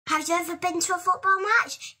Have you ever been to a football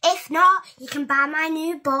match? If not, you can buy my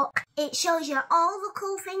new book. It shows you all the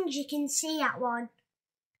cool things you can see at one.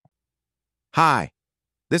 Hi,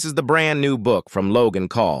 this is the brand new book from Logan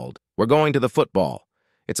called We're Going to the Football.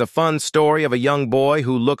 It's a fun story of a young boy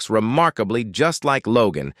who looks remarkably just like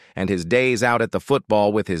Logan and his days out at the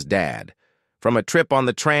football with his dad. From a trip on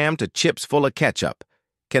the tram to chips full of ketchup.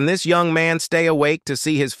 Can this young man stay awake to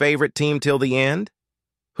see his favorite team till the end?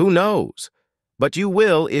 Who knows? But you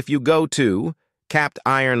will if you go to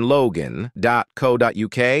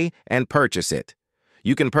captironlogan.co.uk and purchase it.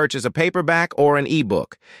 You can purchase a paperback or an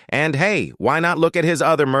ebook. And hey, why not look at his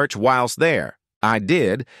other merch whilst there? I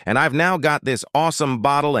did, and I've now got this awesome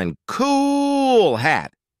bottle and cool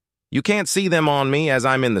hat. You can't see them on me as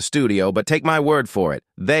I'm in the studio, but take my word for it.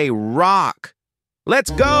 They rock. Let's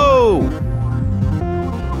go!